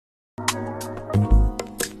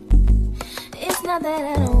not that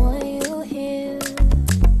I don't want you here.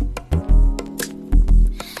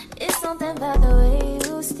 It's something about the way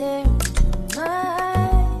you stare into my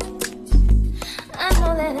eyes. I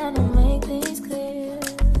know that I don't make things clear.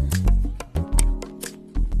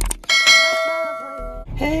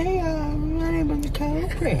 Hey y'all, my name is Nicole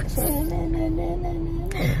Prince.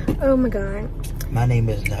 Oh my god. My name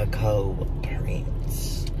is Nicole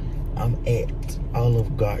Prince. I'm at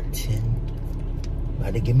Olive Garden.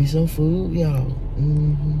 About to give me some food, y'all.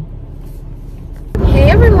 Hey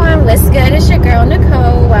everyone, what's good? It's your girl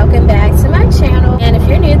Nicole. Welcome back to my channel. And if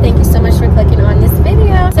you're new, thank you so much for clicking on this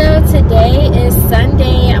video. So today is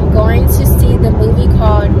Sunday. I'm going to see the movie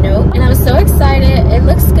called Nope. And I'm so excited. It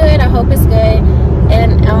looks good. I hope it's good.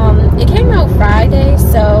 And it came out Friday,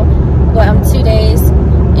 so well, I'm 2 days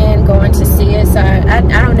and going to see it. So I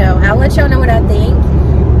don't know. I'll let y'all know what I think.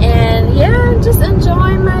 And yeah, I'm just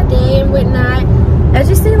enjoying my day and whatnot. As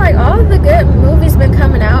you see, like, all of the good movies been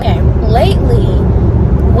coming out. And lately,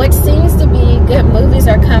 what seems to be good movies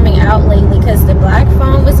are coming out lately, because The Black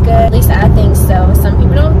Phone was good. At least I think so. Some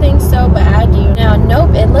people don't think so, but I do. Now,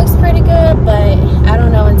 Nope, it looks pretty good, but I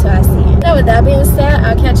don't know until I see it. So with that being said,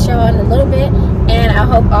 I'll catch y'all in a little bit, and I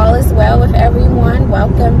hope all is well with everyone.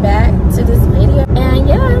 Welcome back to this video, and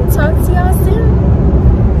yeah, talk to y'all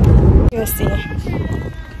soon. You'll see.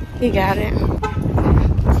 You got it.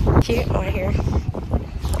 Cute right here.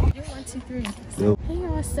 1, 2, 3. Yep. Hey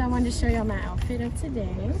y'all, so I wanted to show y'all my outfit of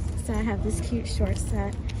today. So I have this cute short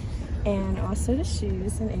set and also the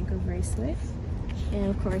shoes and ankle bracelet. And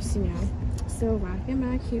of course, you know, still rocking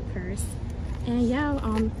my cute purse. And yeah,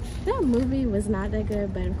 that movie was not that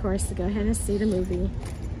good, but of course, to go ahead and see the movie,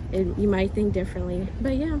 you might think differently.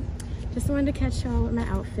 But yeah, just wanted to catch y'all with my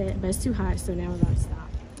outfit, but it's too hot, so now we're about to stop.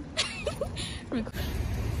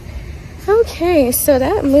 Okay, so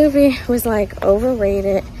that movie was like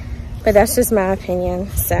overrated, but that's just my opinion.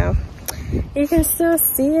 So you can still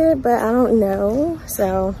see it, but I don't know.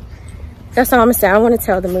 So that's all I'm gonna say. I don't want to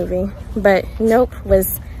tell the movie, but Nope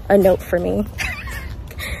was a nope for me.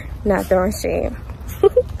 Not throwing shade.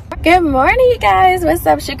 Good morning, you guys. What's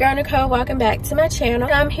up? It's your girl Nicole. Welcome back to my channel.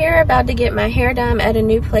 I'm here about to get my hair done. I'm at a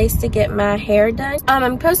new place to get my hair done.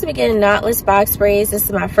 I'm supposed to be getting Knotless Braids. This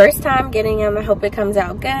is my first time getting them. I hope it comes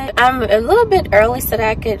out good. I'm a little bit early so that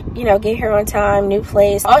I could, you know, get here on time. New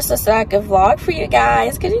place. Also so I could vlog for you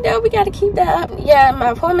guys, because you know we got to keep that up. Yeah, my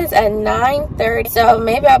appointment's at 9:30, so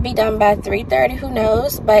maybe I'll be done by 3:30. Who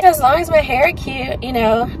knows? But as long as my hair is cute, you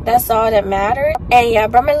know, that's all that matters. And yeah, I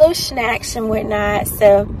brought my little snacks and whatnot.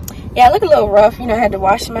 So yeah, I look a little rough. You know, I had to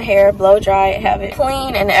wash my hair, blow dry it, have it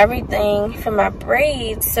clean and everything for my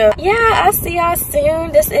braids. So yeah, I'll see y'all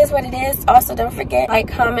soon. This is what it is. Also, don't forget, like,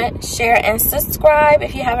 comment, share, and subscribe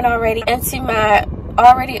if you haven't already. And to my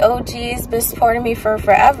already OGs, been supporting me for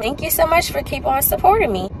forever, thank you so much for keep on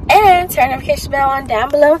supporting me. And turn the notification bell on down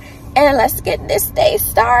below. And let's get this day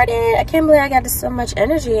started. I can't believe I got so much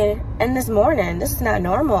energy in this morning. This is not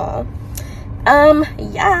normal.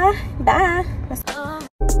 Yeah, bye. It's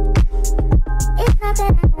not that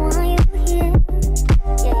I don't want you here.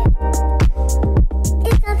 Yeah.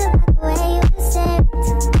 It's something about the way you stare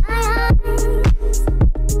into my eyes.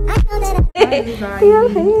 I know that I fall for you every time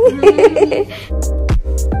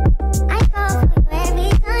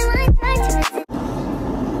I try to resist.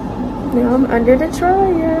 Now I'm under the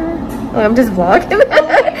dryer. Oh, I'm just vlogging.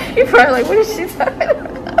 You're probably like, what is she talking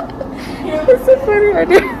about? It's so funny right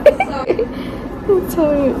there. I'm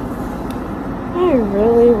tired. I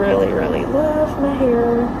really, really, really love my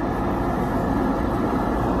hair.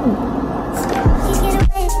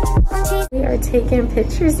 We are taking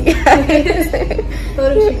pictures, guys.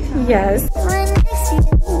 Photo shoot time. Yes.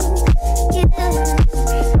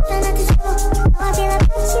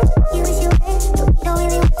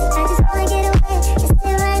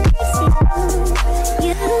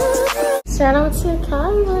 Shout out to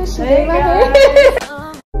Kyla. She did my hair.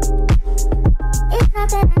 It's not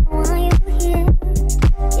that I don't want you here.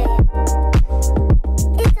 Yeah.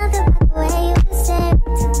 It's something about the way you stare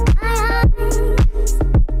into my eyes.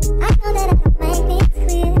 I know that I can make things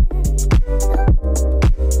clear.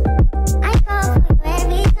 I fall for you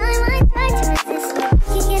every time I try to resist you.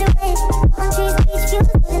 You get away, palm trees, beach views,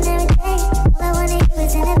 and everything. All I wanna do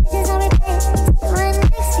is send the pictures on replay. Still right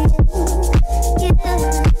next to you. You do.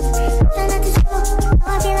 Try not to show how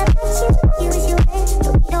I feel about you. You wish you were, but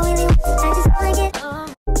you don't really want. I just wanna get.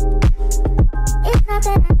 It's not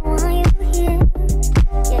that I don't want you here.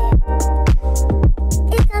 Yeah.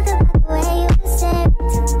 It's something about the way you stare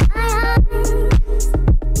into my eyes.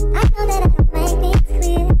 I know that I can make things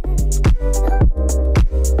clear.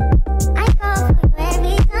 I fall for you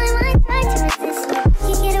every time I try to resist you.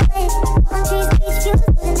 You get away, palm trees, beach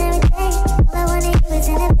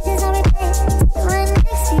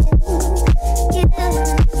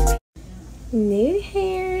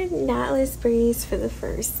for the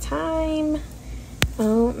first time.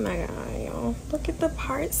 Oh my god, y'all. Look at the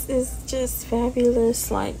parts. It's just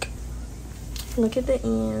fabulous. Like, look at the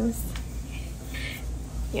ends.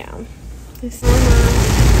 Yeah.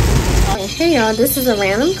 Hey y'all, this is a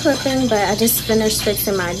random clipping, but I just finished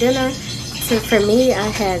fixing my dinner. So for me, I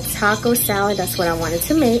had taco salad. That's what I wanted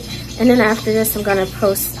to make. And then after this, I'm gonna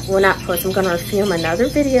post, well not post, I'm gonna film another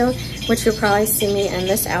video, which you'll probably see me in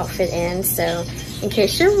this outfit in. So in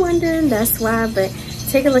case you're wondering, that's why. But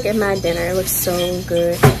take a look at my dinner. It looks so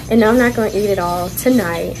good. And no, I'm not gonna eat it all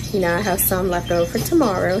tonight. You know, I have some left over for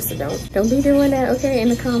tomorrow, so don't be doing that, okay, in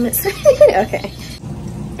the comments. Okay.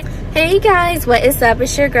 Hey guys, what is up?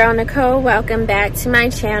 It's your girl Nicole. Welcome back to my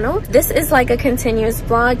channel. This is like a continuous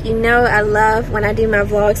vlog. You know, I love when I do my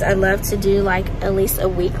vlogs, I love to do like at least a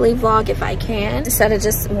weekly vlog if I can, instead of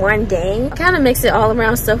just one day. Kind of mix it all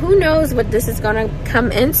around, so who knows what this is gonna come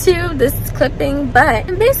into, this clipping. But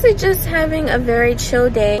I'm basically just having a very chill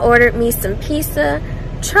day. Ordered me some pizza,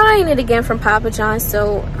 trying it again from Papa John's,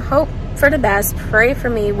 so hope for the best, pray for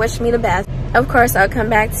me, wish me the best. Of course, I'll come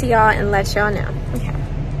back to y'all and let y'all know. Okay.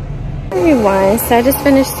 Everyone, so I just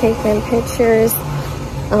finished taking pictures,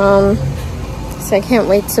 so I can't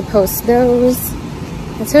wait to post those.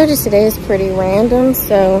 I told you today is pretty random,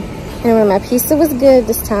 so anyway, my pizza was good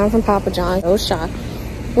this time from Papa John's. So shocked,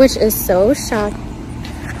 which is so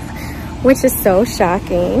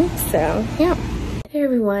shocking, so yeah. Hey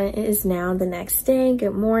everyone, it is now the next day.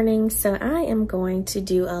 Good morning. So I am going to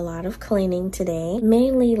do a lot of cleaning today,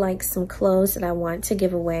 mainly like some clothes that I want to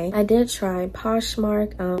give away. I did try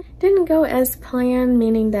Poshmark. Didn't go as planned,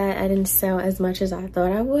 meaning that I didn't sell as much as I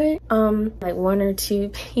thought I would. Like 1 or 2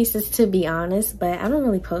 pieces to be honest, but I don't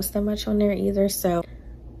really post that much on there either. So,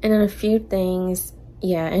 and then a few things.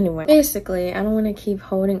 Yeah, anyway, basically, I don't want to keep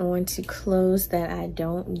holding on to clothes that I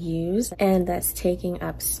don't use and that's taking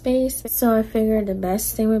up space. So I figured the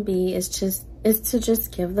best thing would be is to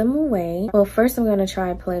just give them away. Well, first I'm going to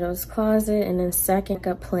try Plato's Closet, and then second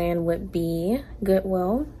up plan would be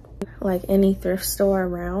Goodwill, like any thrift store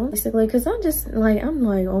around, basically, because I'm like,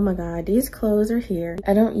 oh my god, these clothes are here.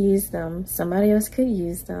 I don't use them. Somebody else could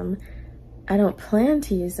use them. I don't plan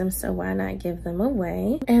to use them, so why not give them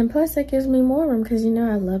away? And plus it gives me more room because, you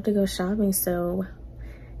know, I love to go shopping, so,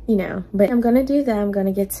 you know. But I'm gonna do that. I'm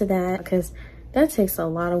gonna get to that because that takes a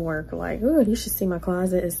lot of work. Like, ooh, you should see my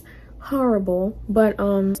closet. It's horrible. But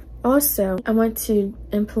also I want to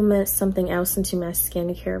implement something else into my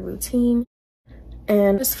skincare routine.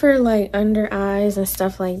 And it's for like under eyes and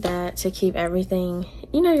stuff like that, to keep everything,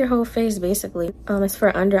 you know, your whole face basically. It's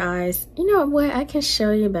for under eyes. You know what? I can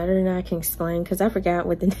show you better than I can explain because I forgot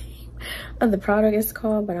what the name of the product is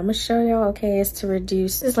called, but I'm gonna show y'all. Okay, it's to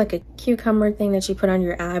reduce, it's like a cucumber thing that you put on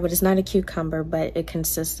your eye, but it's not a cucumber, but it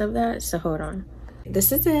consists of that. So hold on.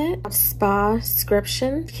 This is it. Spa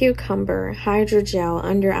Scription Cucumber Hydrogel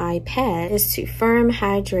Under Eye Pad is to firm,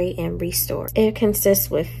 hydrate, and restore. It consists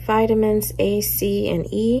with vitamins A, C, and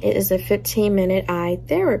E. It is a 15-minute eye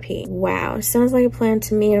therapy. Wow, sounds like a plan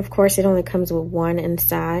to me. And of course, it only comes with 1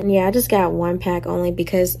 inside. And yeah, I just got 1 pack only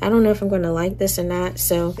because I don't know if I'm going to like this or not.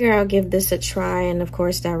 So here, I'll give this a try. And of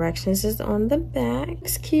course, directions is on the back.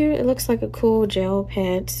 It's cute. It looks like a cool gel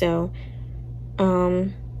pad. So,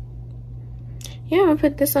 yeah, I'm gonna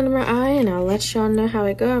put this under my eye and I'll let y'all know how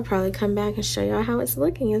it goes. I'll probably come back and show y'all how it's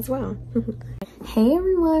looking as well. Hey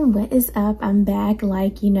everyone, what is up? I'm back,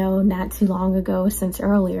 like, you know, not too long ago since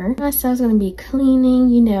earlier. I said I was gonna be cleaning,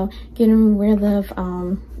 you know, getting rid of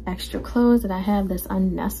extra clothes that I have that's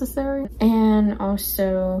unnecessary, and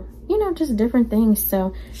also, you know, just different things.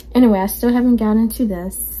 So anyway, I still haven't gotten into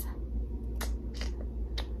this.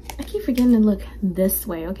 I keep forgetting to look this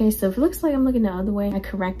way, okay? So if it looks like I'm looking the other way, I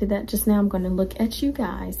corrected that just now. I'm going to look at you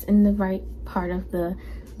guys in the right part of the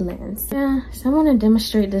lens. Yeah, so I'm going to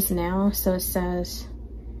demonstrate this now. So it says,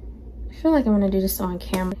 I feel like I'm going to do this on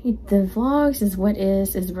camera. The vlogs is what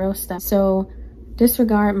is real stuff. So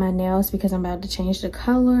disregard my nails because I'm about to change the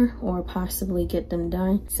color or possibly get them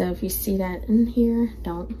done. So if you see that in here,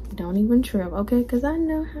 don't even trip, okay? Because I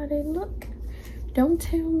know how they look. Don't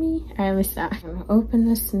tell me. All right, let me stop. I'm gonna open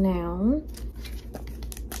this now.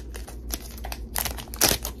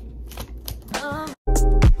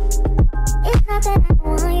 It's not that I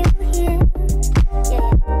want you here.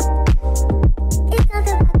 Yeah. It's not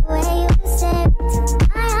the way you say.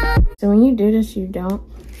 So when you do this, you don't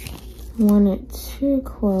want it too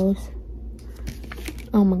close.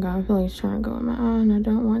 Oh my god, I feel like it's trying to go in my eye and I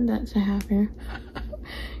don't want that to happen.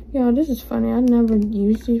 Yo, this is funny. I've never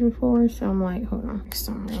used these before, so I'm like, hold on.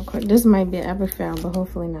 Stop real quick. This might be an epic fail, but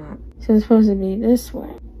hopefully not. So it's supposed to be this way.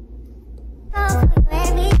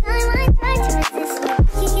 Every time I try to resist,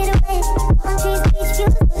 you get away.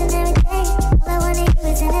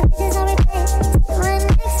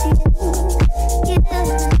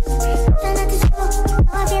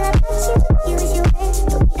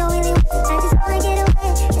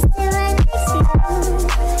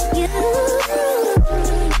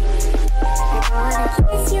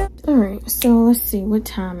 so let's see, what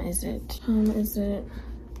time is it?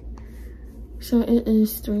 So it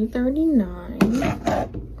is 3:39.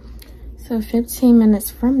 So 15 minutes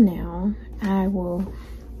from now, I will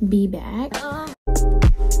be back. I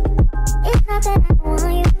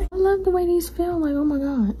love the way these feel, like, oh my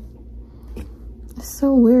god. It's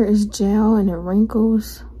so weird, it's gel and it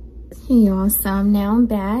wrinkles. Hey y'all, so I'm now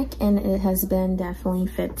back and it has been definitely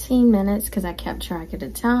 15 minutes because I kept track of the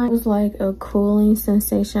time. It was like a cooling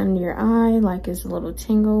sensation under your eye, like it's a little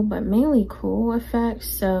tingle, but mainly cool effect.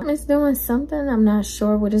 So it's doing something, I'm not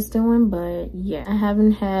sure what it's doing, but yeah. I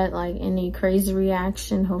haven't had like any crazy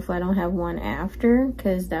reaction. Hopefully I don't have one after,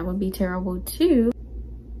 because that would be terrible too.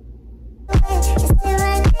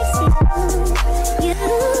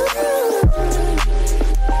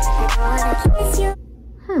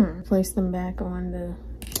 Place them back on the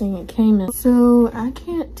thing it came in. So I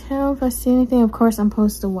can't tell if I see anything. Of course, I'm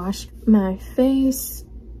supposed to wash my face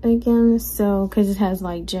again, so because it has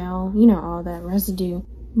like gel, you know, all that residue.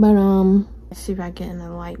 But let's see if I get in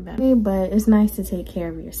the light better. But it's nice to take care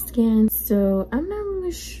of your skin. So I'm not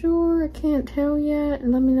really sure. I can't tell yet.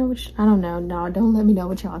 Let me know what I don't know. No, don't let me know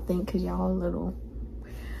what y'all think, because y'all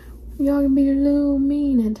can be a little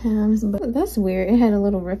mean at times. But that's weird. It had a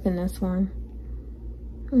little rip in this one.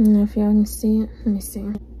 I don't know if y'all can see it. Let me see.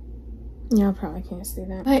 Y'all probably can't see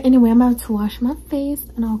that. But anyway, I'm about to wash my face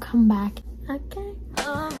and I'll come back. Okay.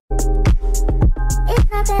 It's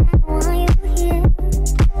not that I want you here.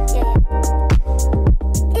 Yeah.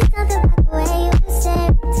 It's something about the way you say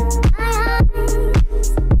it to my eyes.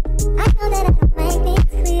 I know that I don't make things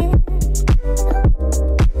clear.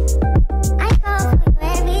 I fall for you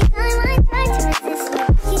every time I try to resist you.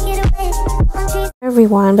 You get away.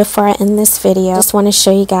 Everyone, before I end this video, I just want to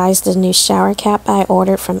show you guys the new shower cap I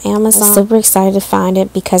ordered from Amazon. I'm super excited to find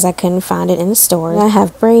it because I couldn't find it in the store. I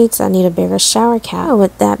have braids, I need a bigger shower cap. So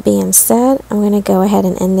with that being said, I'm going to go ahead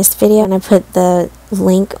and end this video, and I put the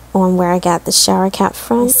link on where I got the shower cap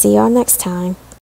from. See y'all next time.